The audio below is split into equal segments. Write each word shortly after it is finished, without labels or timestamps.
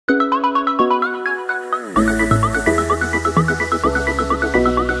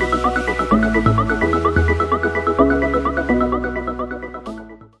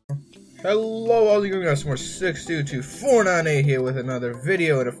guys, more 622-498 here with another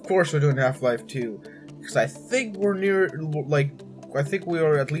video, and of course we're doing Half-Life 2, because I think we're near, I think we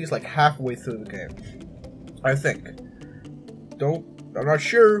are at least like halfway through the game. I think. I'm not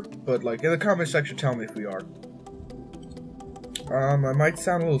sure, but like in the comment section tell me if we are. I might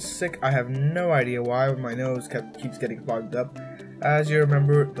sound a little sick. I have no idea why. My nose keeps getting clogged up. As you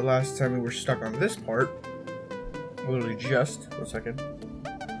remember, the last time we were stuck on this part, literally just, one second.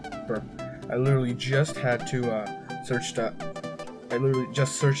 I literally just had to search up. I literally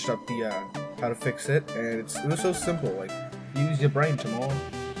just searched up the how to fix it, and it was so simple. Like, use your brain tomorrow.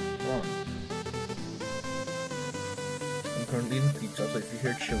 Come on. I'm currently eating pizza, so if you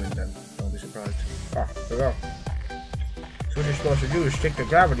hear chewing, then don't be surprised. Ah, there we go. So what you're supposed to do is take the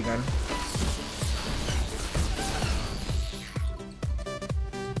gravity gun.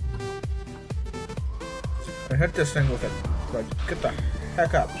 And hit this thing with it. Like, get the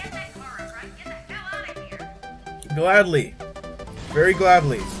heck up. Gladly. Very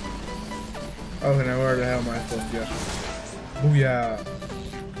gladly. Okay, now where the hell am I supposed to go? Booyah.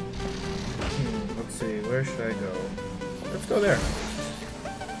 Let's see, where should I go? Let's go there.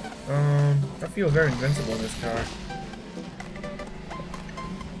 I feel very invincible in this car.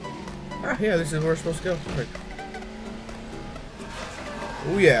 Ah, yeah, this is where we're supposed to go. Perfect.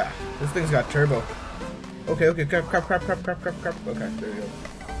 Oh yeah, this thing's got turbo. Okay, crap. Okay, there you go.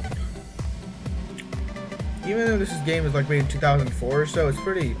 Even though this game is like made in 2004 or so, it's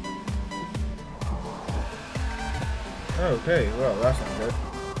pretty... Okay, well, that's not good.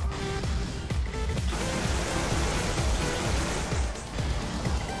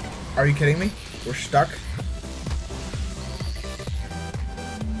 Are you kidding me? We're stuck?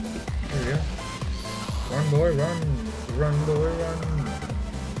 There we go. Run, boy, run. Run, boy, run.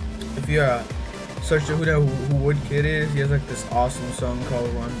 If you, search who Wood Kid is, he has like this awesome song called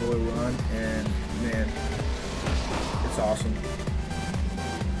Run, Boy, Run, and man, it's awesome.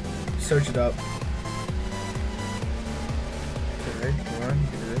 Search it up. Okay, run,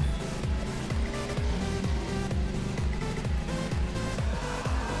 do this.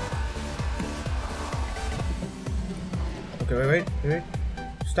 Okay, wait.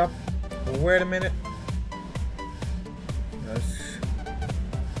 Stop. Wait a minute. Let's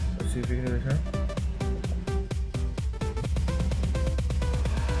see if we can do this, huh?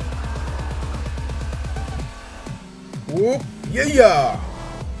 Whoop! Yeah!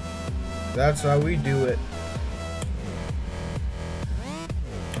 That's how we do it.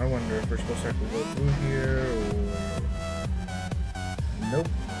 I wonder if we're supposed to have to go through here or... Nope.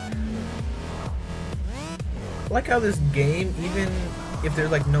 I like how this game, even if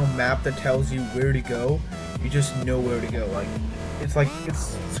there's like no map that tells you where to go, you just know where to go. Like,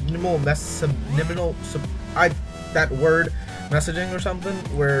 it's subliminal that word messaging or something,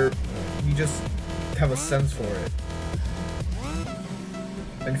 where you just have a sense for it.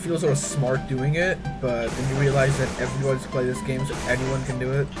 And you feel sort of smart doing it, but then you realize that everyone's played this game, so anyone can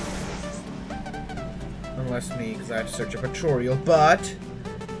do it. Unless me, because I have to search a tutorial, but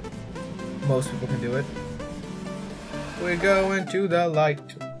most people can do it. We go into the light.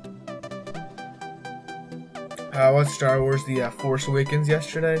 I watched Star Wars The Force Awakens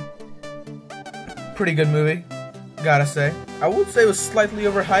yesterday. Pretty good movie, gotta say. I would say it was slightly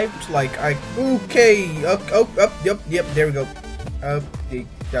overhyped. Like, yep, there we go.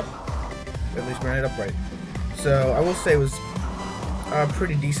 Yep. At least ran it up right. So I will say it was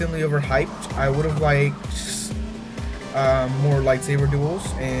pretty decently overhyped. I would have liked more lightsaber duels,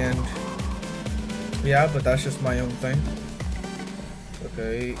 and yeah, but that's just my own thing.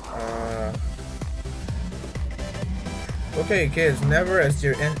 Okay. Okay, kids. Never, as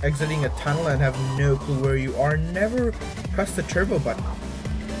you're exiting a tunnel and have no clue where you are, never press the turbo button.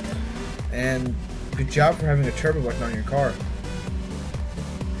 And good job for having a turbo button on your car.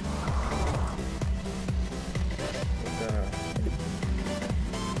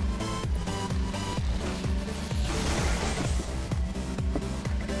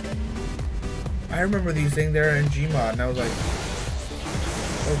 I remember these things there in Gmod, and I was like,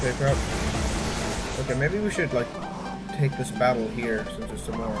 okay, crap. Okay, maybe we should like take this battle here since there's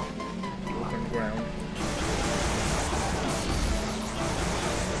some more open ground.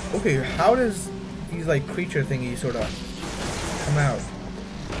 Okay, how does these like creature thingies sort of come out?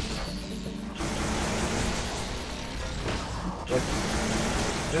 Like,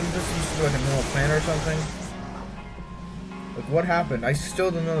 didn't this used to be like a normal plant or something? Like, what happened? I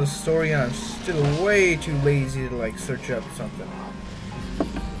still don't know the story, and I'm still way too lazy to like search up something.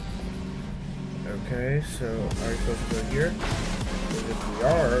 Okay, so are we supposed to go here? Because if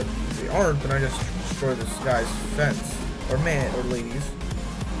we aren't, then I just destroy this guy's fence. Or man, or lady's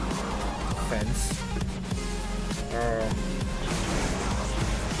fence. I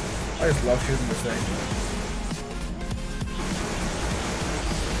just love shooting this thing.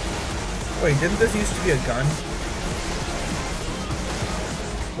 Wait, didn't this used to be a gun?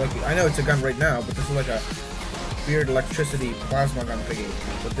 Like, I know it's a gun right now, but this is like a weird electricity plasma gun thingy.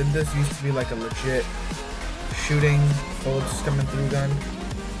 But didn't this used to be like a legit shooting, bullets coming through gun?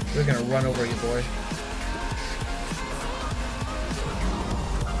 We're gonna run over you, boy.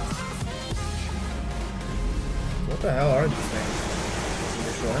 What the hell are these things? Can you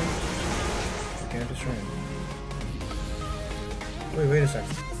destroy them? You can't destroy them. Wait a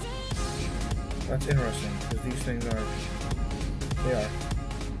second. That's interesting, because these things are... They are.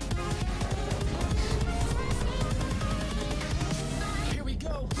 Here we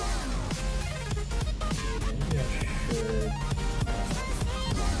go. Maybe I should...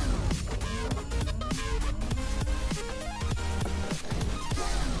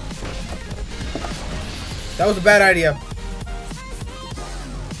 That was a bad idea.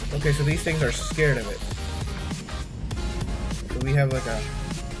 Okay, so these things are scared of it. So we have like a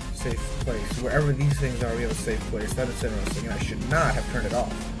safe place. Wherever these things are, we have a safe place. That is interesting, and I should not have turned it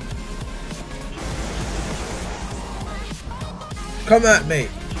off. Come at me!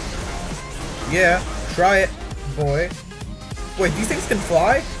 Yeah, try it, boy. Wait, these things can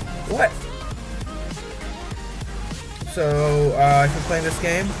fly? What? So, if you're playing this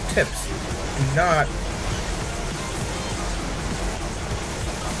game, tips. Do not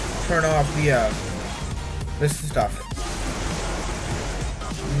turn off the, this stuff.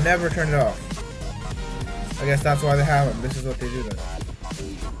 Never turn it off. I guess that's why they have them. This is what they do then.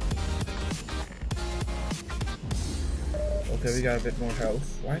 Okay, we got a bit more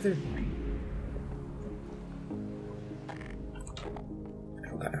health. Why are there...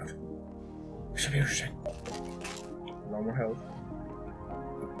 Oh, got out. Should be interesting. No more health.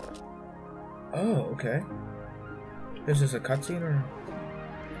 Oh, okay. Is this a cutscene or...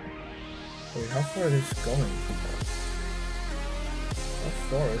 Wait, how far is this going? How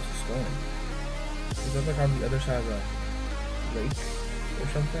far is this going? Is that like on the other side of the lake or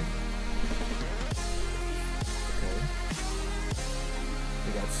something? Okay.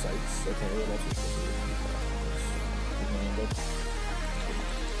 We got sights. Okay, what else is supposed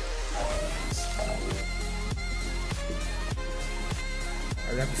to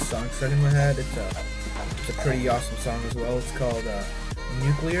I got the song stuck in my head. It's a pretty awesome song as well. It's called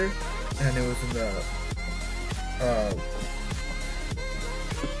Nuclear. And it was in the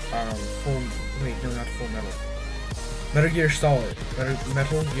not Full Metal. Metal Gear Solid.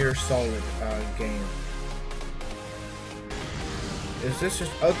 Metal Gear Solid game. Is this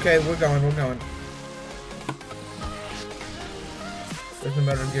just okay, we're going. There's the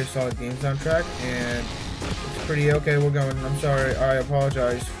Metal Gear Solid game soundtrack, and it's pretty okay, we're going. I'm sorry, I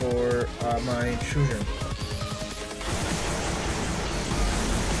apologize for my intrusion.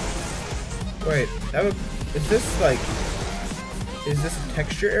 Wait, is this like... Is this a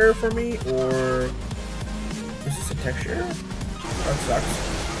texture error for me, or... Is this a texture error? That sucks.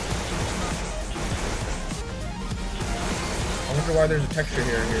 I wonder why there's a texture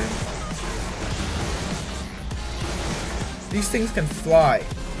error here. These things can fly.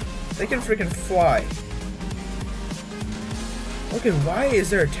 They can freaking fly. Okay, why is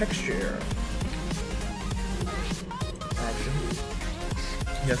there a texture error?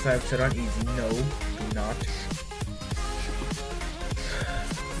 Yes, I have set on easy. No, do not.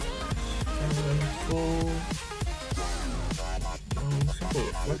 Full. Simple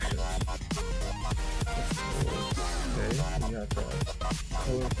reflections. Okay, we got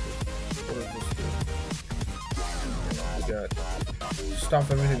we got stop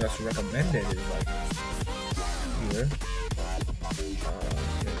everything that's recommended is like here.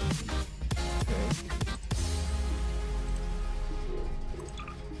 Okay.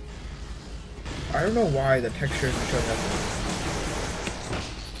 I don't know why the texture isn't showing up.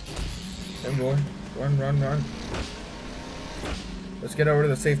 Run, boy. Run. Let's get over to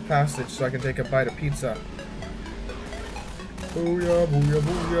the safe passage so I can take a bite of pizza. Booyah, booyah,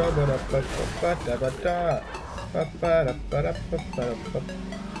 booyah, ba-da-ba-ba-da-ba-da. Ba-ba-da-ba-da-ba-ba-da.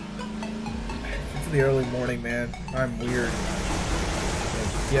 It's the early morning, man. I'm weird.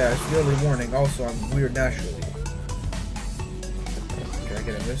 Yeah, it's the early morning. Also, I'm weird naturally. Can I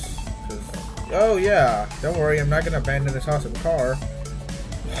get in this? Oh yeah, don't worry, I'm not gonna abandon this awesome car.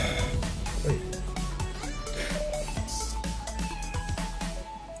 Wait.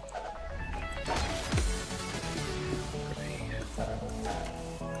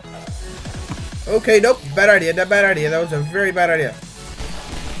 Okay, nope, bad idea, that was a very bad idea.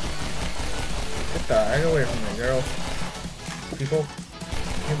 Get the heck away from me, girl. People.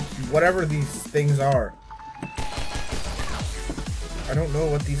 Whatever these things are. I don't know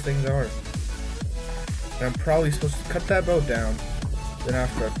what these things are. And I'm probably supposed to cut that boat down. Then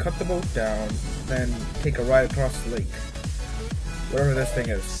after I cut the boat down, then take a ride across the lake. Whatever this thing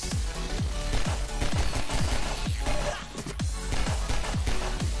is.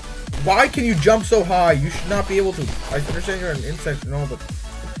 Why can you jump so high? You should not be able to. I understand you're an insect and all, but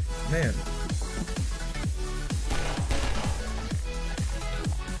man.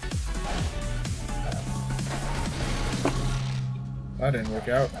 That didn't work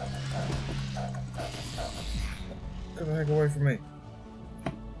out. Get the heck away from me.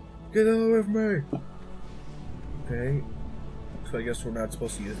 Get the hell away from me. Okay. So I guess we're not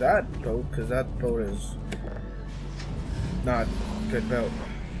supposed to use that boat, because that boat is not a good boat.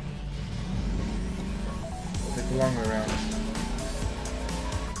 We'll take the long way around.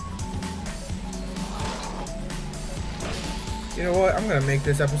 You know what? I'm gonna make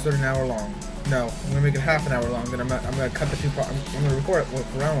this episode an hour long. No, I'm gonna make it half an hour long. Then I'm gonna cut the two parts. I'm gonna record it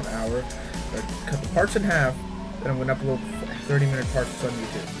for around an hour. Cut the parts in half. Then I'm gonna upload 30-minute parts on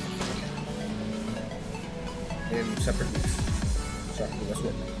YouTube in separate weeks. So that's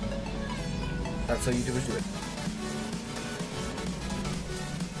what. That's how YouTubers do it.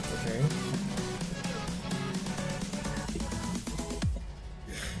 Okay.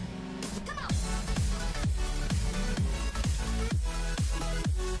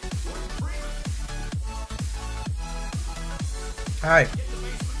 Hi.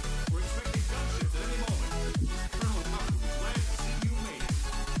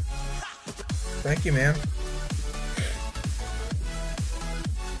 Thank you, man.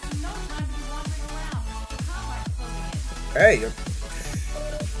 Hey!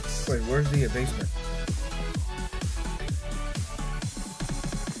 Wait, where's the basement?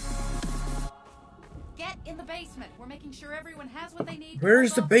 Get in the basement. We're making sure everyone has what they need.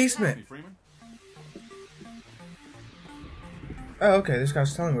 Where's the basement? Oh, okay, this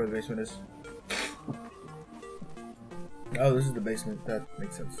guy's telling me where the basement is. Oh, this is the basement. That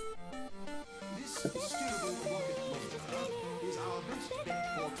makes sense. This steerable rocket launcher is our best bet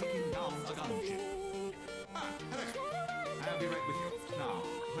for taking down a gunship. Hello. I'll be right with you. Now,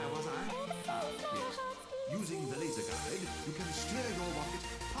 where was I? Yes. Using the laser guide, you can steer your rocket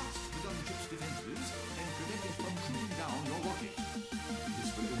past the gunship's defenses and prevent it from shooting down your rocket. This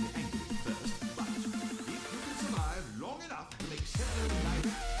will only anger it first, but if you can survive long enough to make several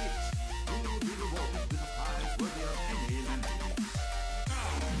direct hits, you will be rewarded with a prize worthy of any management.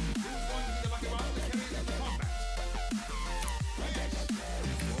 Now, who's going to be the lucky one to carry it into combat? Yes.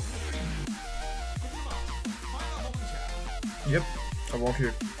 Yep, I walk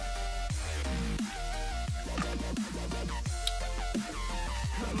here.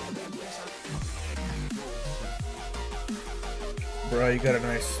 Bro, you got a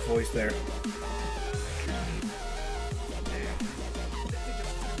nice voice there.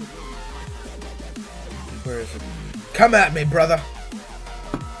 Where is it? Come at me, brother!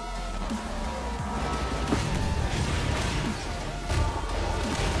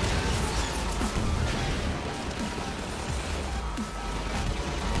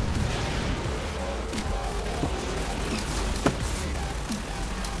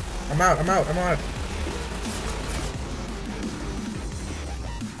 I'm out.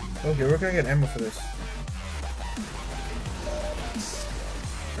 Okay, where can I get ammo for this?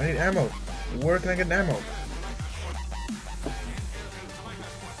 I need ammo. Where can I get ammo?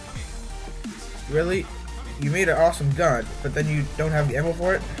 Really? You made an awesome gun, but then you don't have the ammo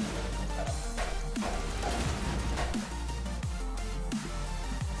for it?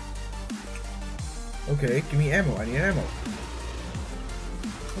 Okay, give me ammo. I need ammo.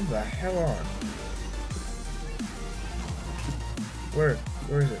 Come the hell on. Where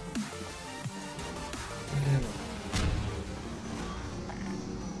is it?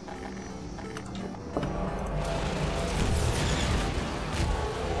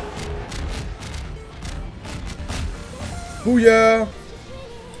 Booyah!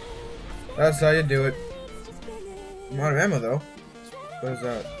 That's how you do it. I'm out of ammo though. What is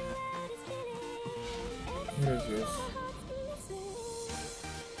that? What is this?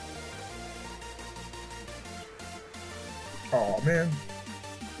 Oh man.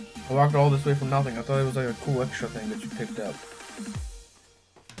 I walked all this way from nothing. I thought it was like a cool extra thing that you picked up.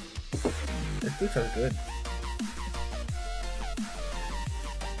 This food sounds good.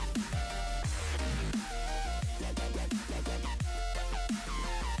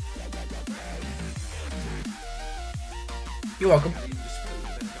 You're welcome.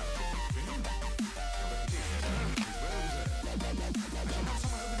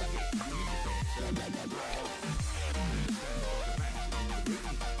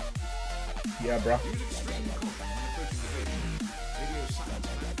 Yeah, bro.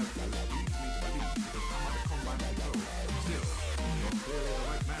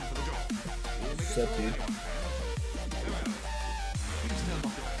 What's up, dude?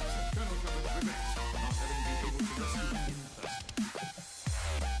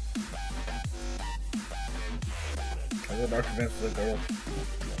 I got Dark Events for the girl.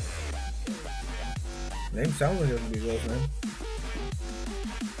 Name sounds like it would be a girl's name.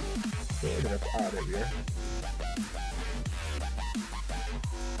 Get up out of here.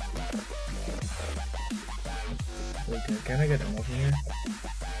 Okay, can I get enough in here?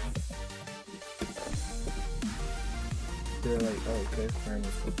 They're like, oh, okay, fine,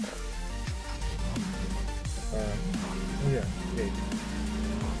 let's go. Oh yeah, gate.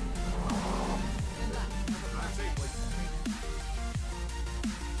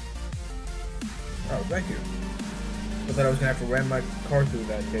 Oh, thank you. I thought I was gonna have to ram my car through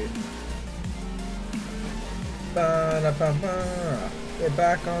that gate. Ba-da-ba-ba. We're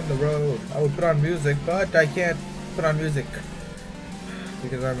back on the road. I would put on music, but I can't put on music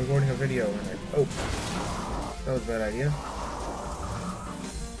because I'm recording a video. And oh, that was a bad idea.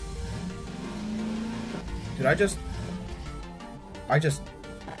 Did I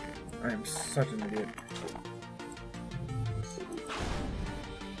am such an idiot.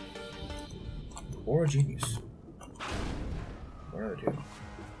 Or a genius. One of the two.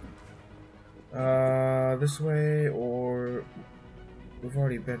 This way, or we've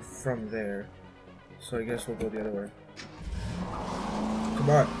already been from there, so I guess we'll go the other way. Come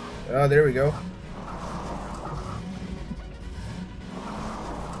on. Oh, there we go.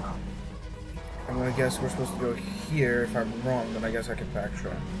 I'm gonna guess we're supposed to go here. If I'm wrong, then I guess I can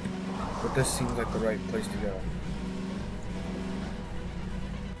backtrack. But this seems like the right place to go.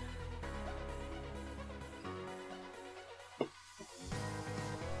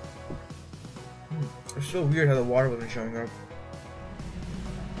 It's so weird how the water wasn't showing up.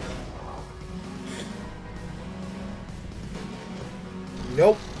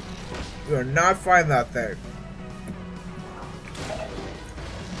 Nope. You are not finding that thing.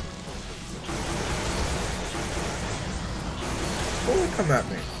 Oh, come at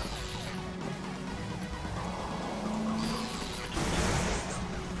me.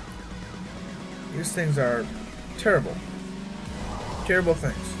 These things are terrible. Terrible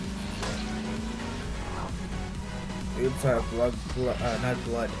things. Oops, I have not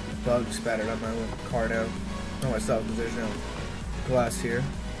blood, bug spattered on my car now. Not myself, because there's no glass here.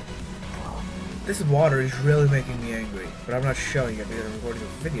 This water is really making me angry, but I'm not showing it because I'm recording a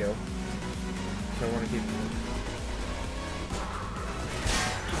video. So I want to keep it.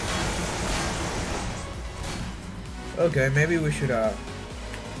 Okay, maybe we should try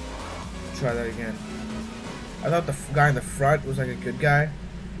that again. I thought the guy in the front was like a good guy.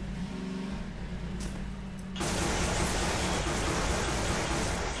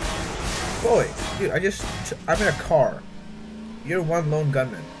 Boy, dude, I'm in a car. You're one lone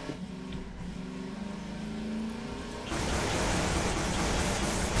gunman.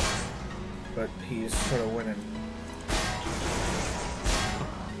 But he's sort of winning.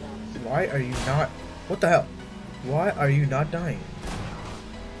 Why are you not... What the hell? Why are you not dying?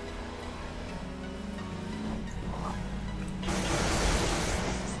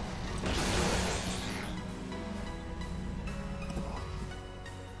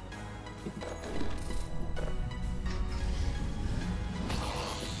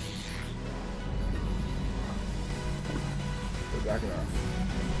 Back it off.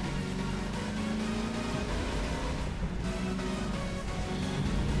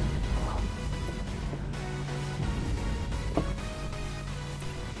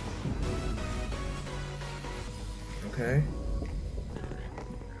 Okay.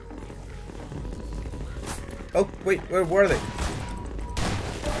 Oh, wait, where are they?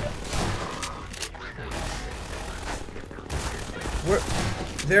 Where?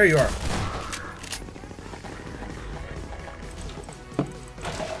 There you are.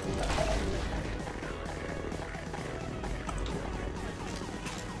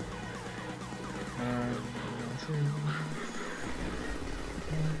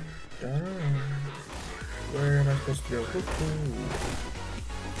 Where am I supposed to go?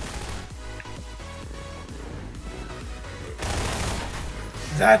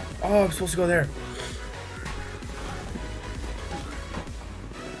 That? Oh, I'm supposed to go there.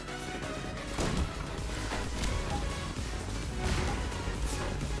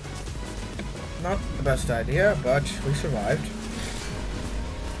 Not the best idea, but we survived.